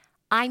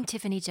I'm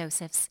Tiffany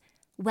Josephs.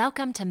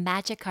 Welcome to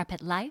Magic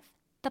Carpet Life,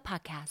 the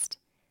podcast.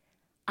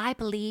 I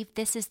believe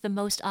this is the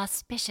most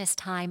auspicious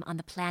time on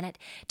the planet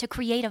to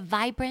create a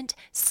vibrant,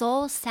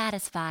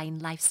 soul-satisfying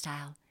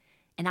lifestyle,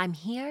 and I'm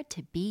here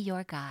to be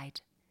your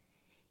guide.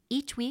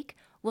 Each week,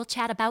 we'll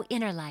chat about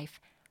inner life,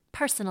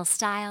 personal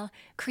style,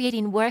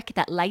 creating work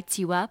that lights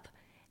you up,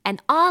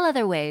 and all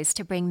other ways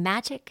to bring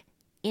magic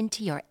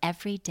into your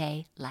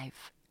everyday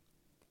life.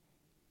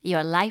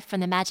 Your life from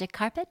the magic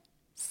carpet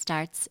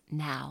starts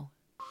now.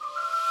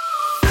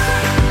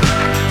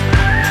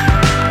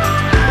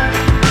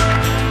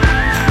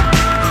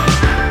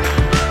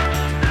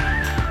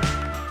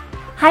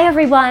 Hi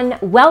everyone,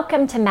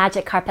 welcome to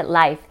Magic Carpet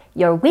Life,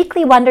 your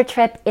weekly wonder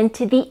trip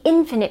into the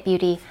infinite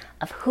beauty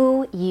of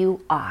who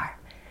you are.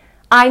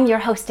 I'm your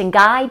host and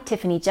guide,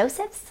 Tiffany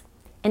Josephs,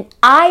 and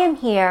I am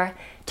here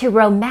to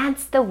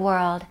romance the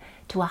world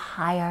to a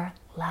higher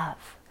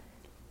love.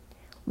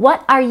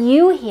 What are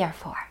you here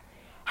for?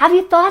 Have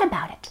you thought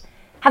about it?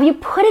 Have you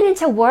put it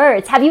into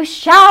words? Have you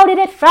shouted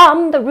it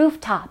from the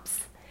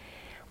rooftops?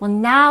 Well,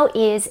 now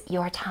is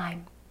your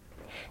time.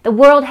 The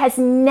world has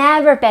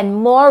never been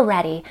more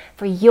ready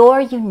for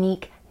your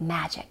unique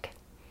magic.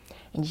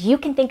 And you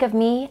can think of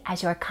me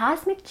as your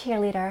cosmic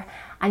cheerleader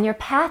on your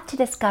path to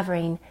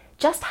discovering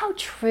just how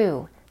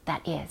true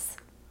that is.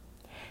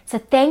 So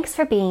thanks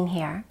for being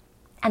here,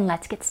 and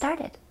let's get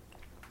started.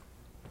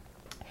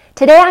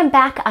 Today I'm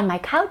back on my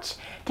couch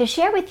to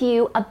share with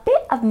you a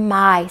bit of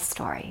my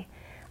story,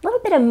 a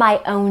little bit of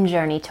my own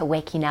journey to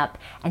waking up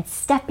and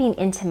stepping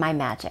into my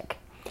magic,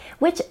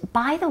 which,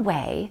 by the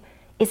way,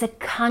 is a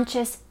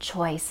conscious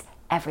choice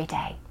every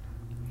day.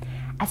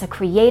 As a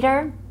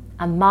creator,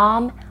 a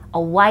mom, a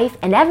wife,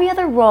 and every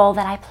other role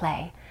that I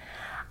play,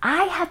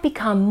 I have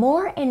become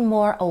more and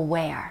more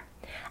aware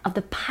of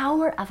the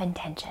power of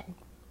intention,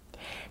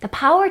 the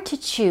power to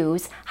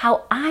choose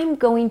how I'm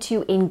going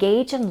to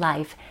engage in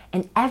life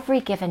in every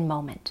given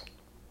moment.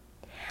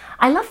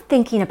 I love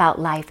thinking about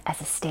life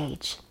as a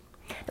stage.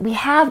 We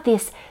have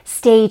this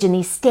stage and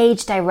these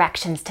stage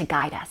directions to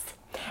guide us.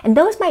 And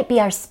those might be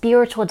our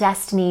spiritual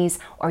destinies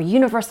or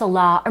universal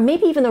law or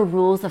maybe even the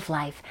rules of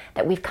life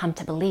that we've come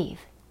to believe.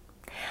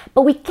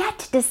 But we get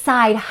to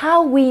decide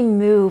how we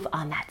move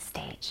on that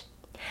stage,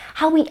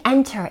 how we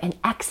enter and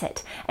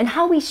exit, and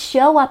how we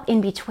show up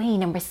in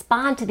between and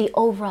respond to the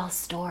overall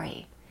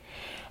story.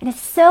 And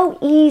it's so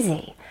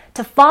easy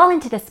to fall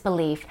into this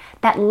belief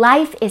that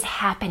life is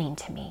happening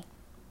to me,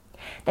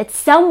 that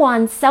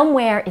someone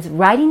somewhere is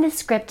writing the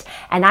script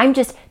and I'm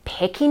just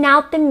picking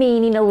out the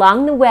meaning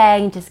along the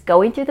way and just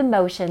going through the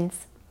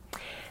motions.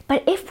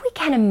 But if we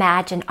can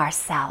imagine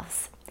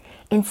ourselves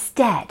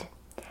instead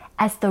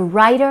as the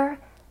writer,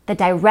 the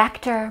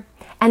director,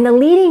 and the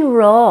leading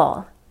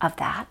role of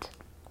that,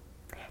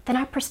 then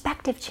our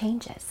perspective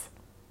changes.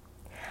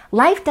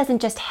 Life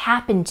doesn't just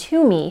happen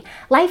to me,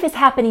 life is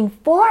happening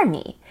for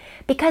me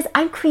because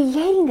I'm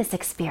creating this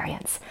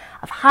experience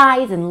of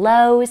highs and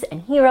lows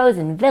and heroes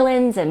and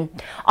villains and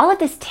all of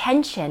this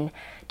tension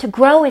to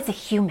grow as a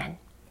human,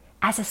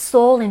 as a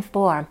soul in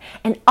form,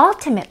 and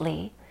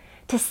ultimately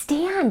to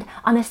stand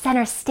on the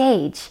center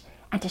stage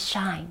and to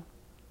shine.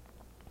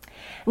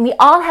 And we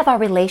all have our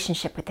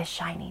relationship with this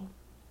shining.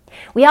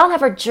 We all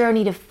have our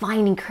journey to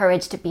finding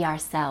courage to be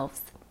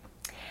ourselves.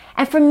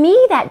 And for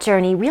me, that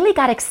journey really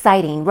got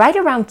exciting right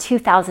around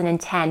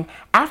 2010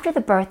 after the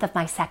birth of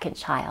my second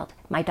child,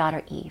 my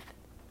daughter Eve.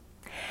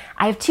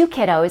 I have 2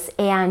 kiddos,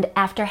 and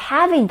after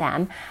having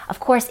them,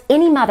 of course,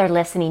 any mother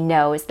listening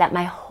knows that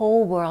my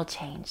whole world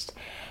changed.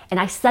 And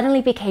I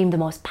suddenly became the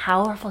most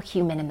powerful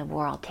human in the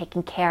world,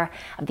 taking care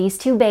of these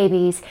 2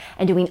 babies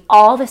and doing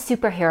all the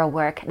superhero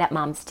work that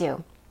moms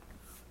do.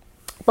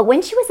 But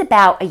when she was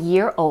about a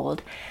year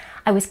old,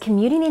 I was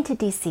commuting into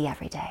DC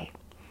every day,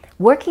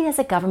 working as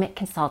a government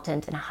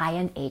consultant in a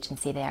high-end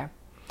agency there.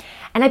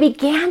 And I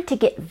began to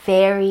get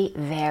very,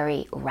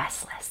 very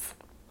restless.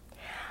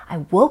 I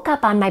woke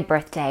up on my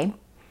birthday,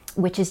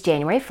 which is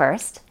January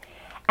 1st,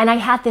 and I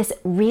had this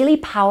really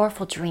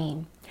powerful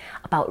dream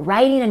about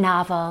writing a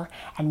novel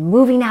and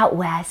moving out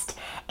west,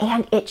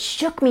 and it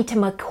shook me to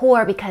my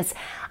core because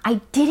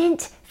I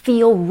didn't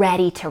feel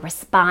ready to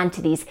respond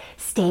to these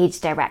stage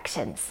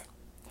directions.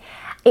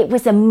 It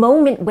was a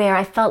moment where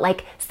I felt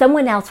like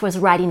someone else was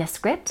writing a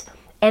script,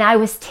 and I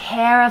was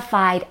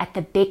terrified at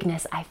the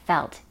bigness I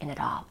felt in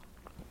it all.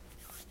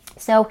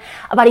 So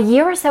about a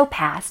year or so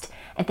passed,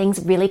 and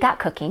things really got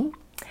cooking.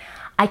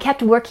 I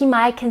kept working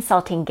my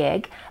consulting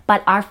gig,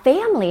 but our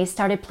family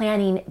started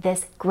planning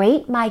this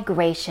great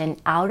migration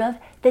out of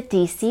the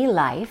DC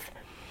life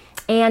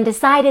and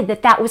decided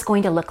that that was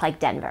going to look like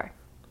Denver.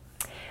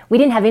 We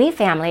didn't have any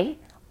family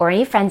or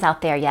any friends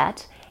out there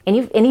yet,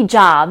 any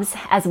jobs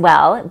as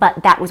well,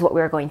 but that was what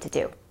we were going to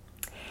do.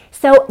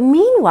 So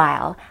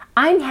meanwhile,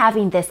 I'm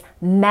having this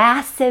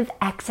massive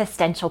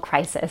existential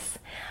crisis.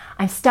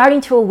 I'm starting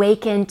to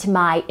awaken to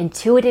my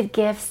intuitive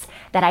gifts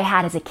that I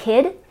had as a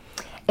kid,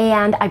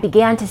 and I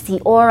began to see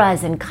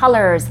auras and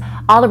colors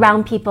all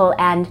around people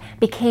and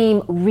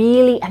became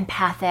really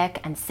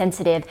empathic and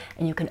sensitive,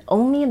 and you can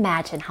only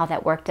imagine how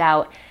that worked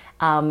out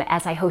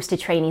as I hosted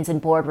trainings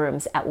in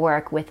boardrooms at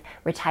work with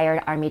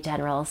retired Army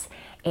generals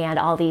and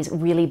all these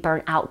really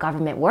burnt out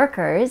government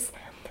workers,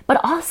 but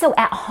also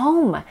at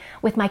home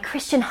with my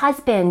Christian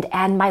husband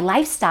and my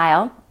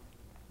lifestyle.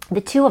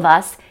 The two of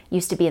us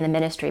used to be in the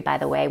ministry, by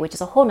the way, which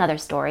is a whole nother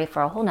story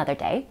for a whole nother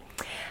day.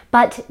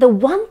 But the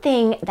one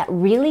thing that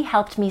really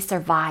helped me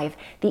survive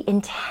the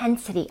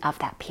intensity of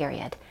that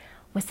period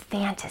was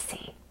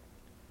fantasy.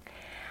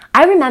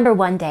 I remember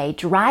one day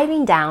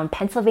driving down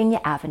Pennsylvania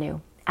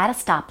Avenue at a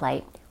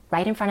stoplight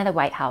right in front of the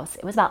White House.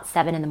 It was about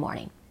 7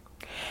 a.m.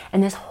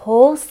 And this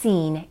whole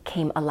scene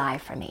came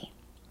alive for me.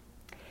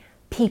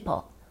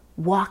 People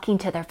walking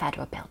to their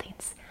federal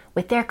buildings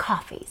with their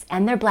coffees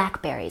and their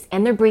Blackberries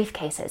and their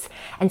briefcases.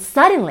 And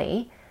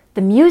suddenly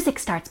the music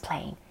starts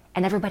playing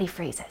and everybody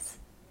freezes.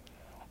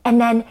 And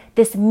then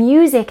this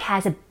music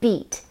has a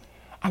beat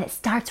and it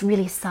starts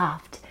really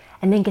soft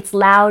and then gets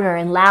louder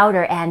and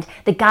louder. And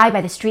the guy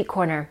by the street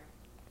corner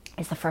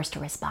is the first to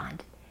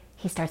respond.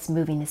 He starts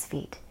moving his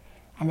feet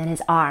and then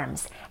his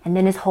arms and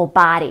then his whole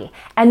body.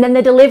 And then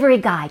the delivery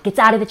guy gets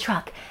out of the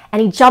truck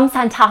and he jumps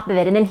on top of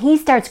it and then he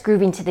starts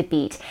grooving to the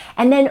beat.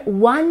 And then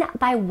one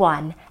by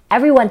one,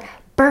 everyone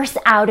burst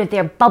out of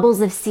their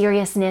bubbles of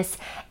seriousness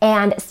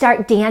and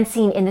start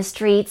dancing in the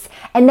streets.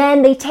 And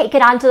then they take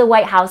it onto the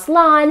White House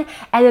lawn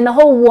and then the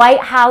whole White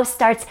House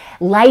starts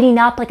lighting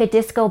up like a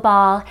disco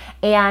ball.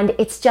 And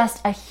it's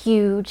just a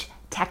huge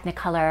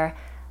Technicolor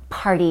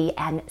party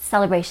and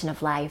celebration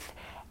of life.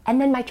 And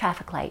then my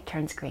traffic light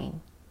turns green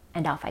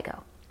and off I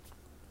go.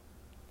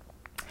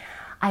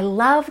 I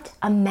loved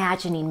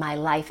imagining my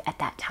life at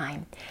that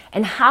time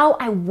and how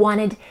I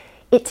wanted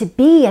it to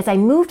be as I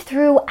moved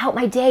throughout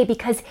my day,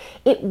 because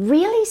it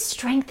really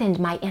strengthened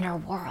my inner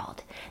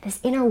world,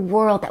 this inner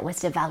world that was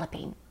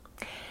developing.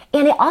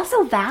 And it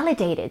also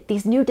validated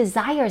these new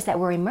desires that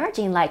were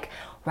emerging, like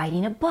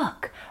writing a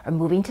book or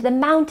moving to the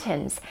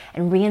mountains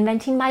and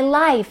reinventing my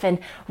life and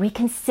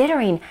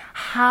reconsidering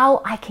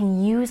how I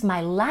can use my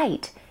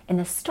light in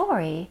the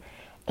story.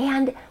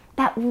 And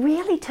that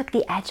really took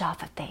the edge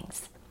off of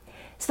things,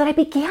 so that I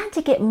began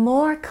to get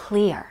more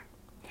clear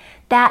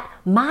that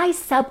my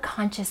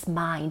subconscious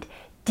mind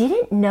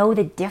didn't know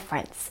the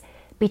difference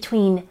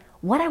between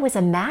what I was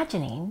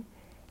imagining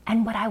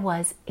and what I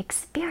was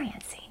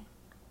experiencing.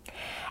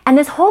 And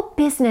this whole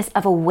business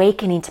of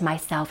awakening to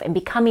myself and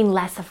becoming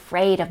less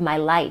afraid of my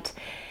light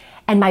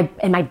and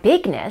my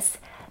bigness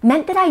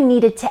meant that I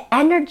needed to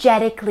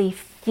energetically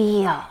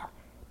feel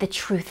the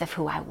truth of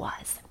who I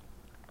was.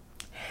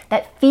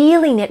 That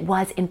feeling it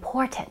was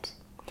important.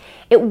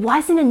 It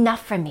wasn't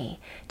enough for me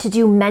to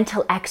do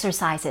mental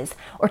exercises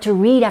or to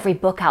read every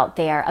book out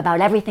there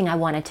about everything I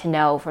wanted to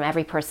know from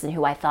every person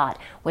who I thought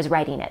was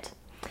writing it.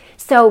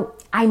 So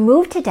I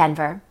moved to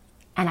Denver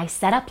and I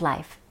set up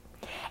life.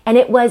 And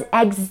it was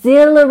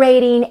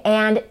exhilarating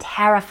and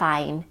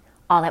terrifying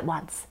all at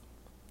once.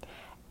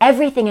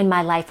 Everything in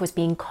my life was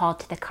being called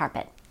to the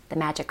carpet, the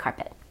magic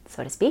carpet,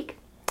 so to speak.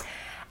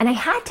 And I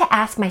had to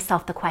ask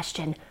myself the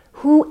question,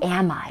 who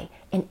am I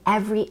in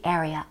every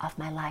area of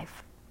my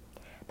life?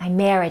 My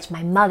marriage,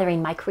 my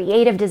mothering, my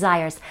creative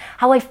desires,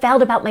 how I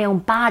felt about my own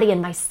body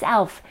and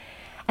myself,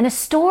 and the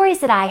stories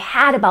that I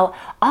had about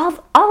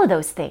all of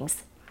those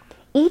things.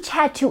 Each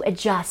had to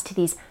adjust to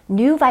these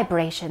new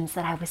vibrations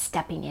that I was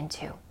stepping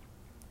into.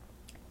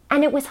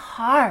 And it was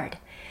hard.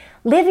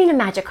 Living a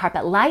magic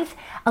carpet life,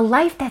 a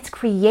life that's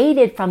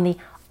created from the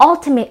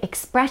ultimate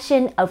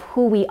expression of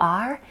who we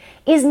are,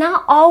 is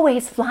not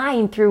always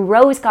flying through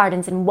rose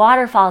gardens and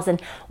waterfalls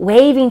and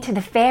waving to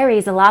the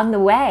fairies along the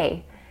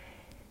way.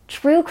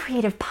 True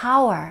creative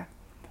power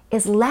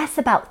is less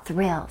about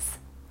thrills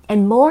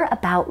and more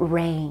about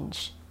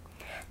range.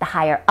 The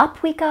higher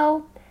up we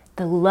go,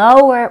 the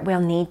lower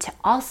we'll need to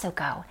also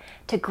go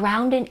to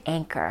ground and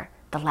anchor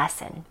the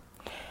lesson.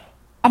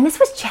 And this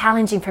was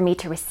challenging for me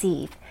to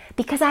receive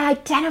because I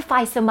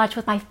identify so much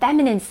with my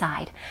feminine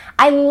side.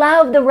 I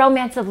love the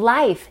romance of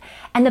life.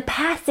 And the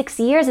past 6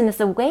 years in this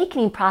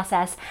awakening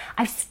process,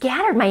 I've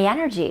scattered my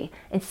energy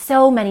in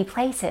so many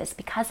places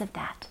because of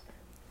that.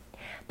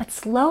 But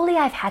slowly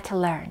I've had to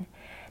learn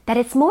that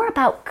it's more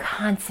about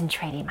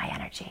concentrating my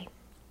energy.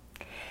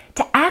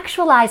 To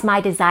actualize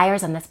my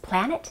desires on this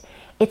planet,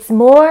 it's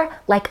more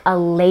like a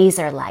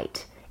laser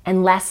light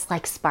and less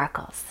like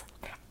sparkles.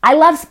 I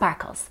love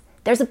sparkles.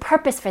 There's a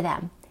purpose for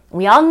them.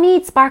 We all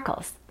need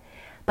sparkles.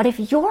 But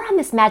if you're on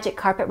this magic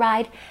carpet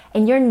ride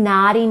and you're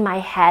nodding my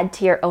head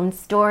to your own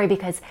story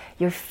because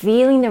you're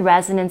feeling the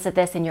resonance of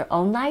this in your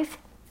own life,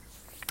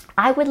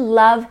 I would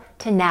love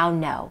to now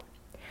know,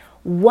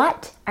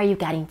 what are you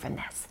getting from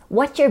this?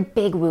 What's your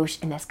big whoosh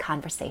in this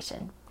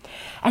conversation?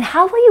 And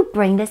how will you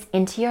bring this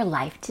into your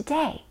life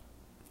today?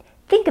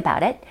 Think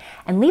about it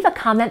and leave a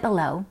comment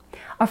below,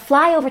 or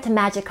fly over to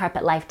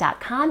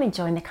magiccarpetlife.com and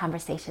join the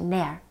conversation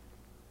there.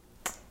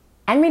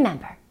 And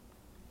remember,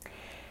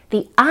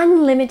 the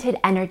unlimited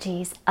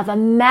energies of a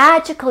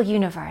magical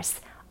universe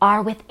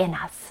are within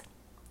us.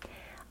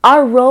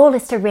 Our role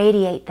is to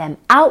radiate them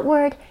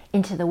outward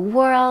into the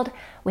world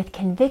with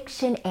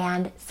conviction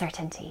and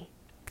certainty.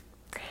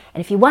 And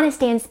if you want to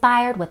stay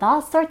inspired with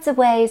all sorts of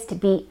ways to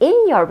be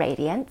in your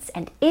radiance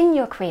and in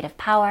your creative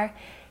power,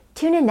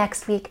 tune in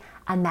next week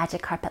on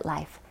Magic Carpet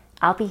Life.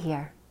 I'll be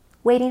here,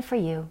 waiting for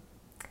you.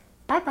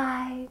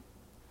 Bye-bye.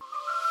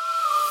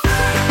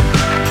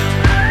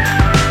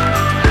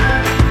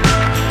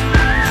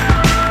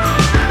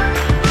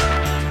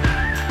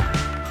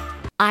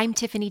 I'm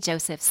Tiffany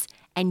Josephs,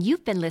 and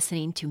you've been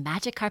listening to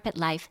Magic Carpet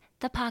Life,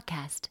 the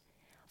podcast.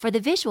 For the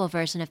visual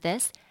version of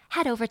this,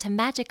 head over to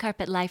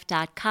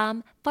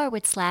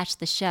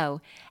magiccarpetlife.com/the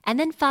show, and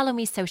then follow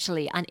me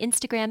socially on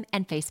Instagram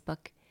and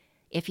Facebook.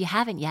 If you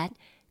haven't yet,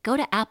 go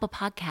to Apple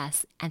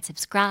Podcasts and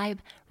subscribe,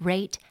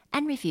 rate,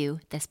 and review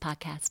this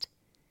podcast.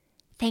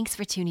 Thanks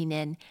for tuning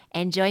in,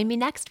 and join me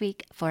next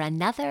week for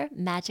another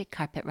Magic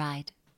Carpet Ride.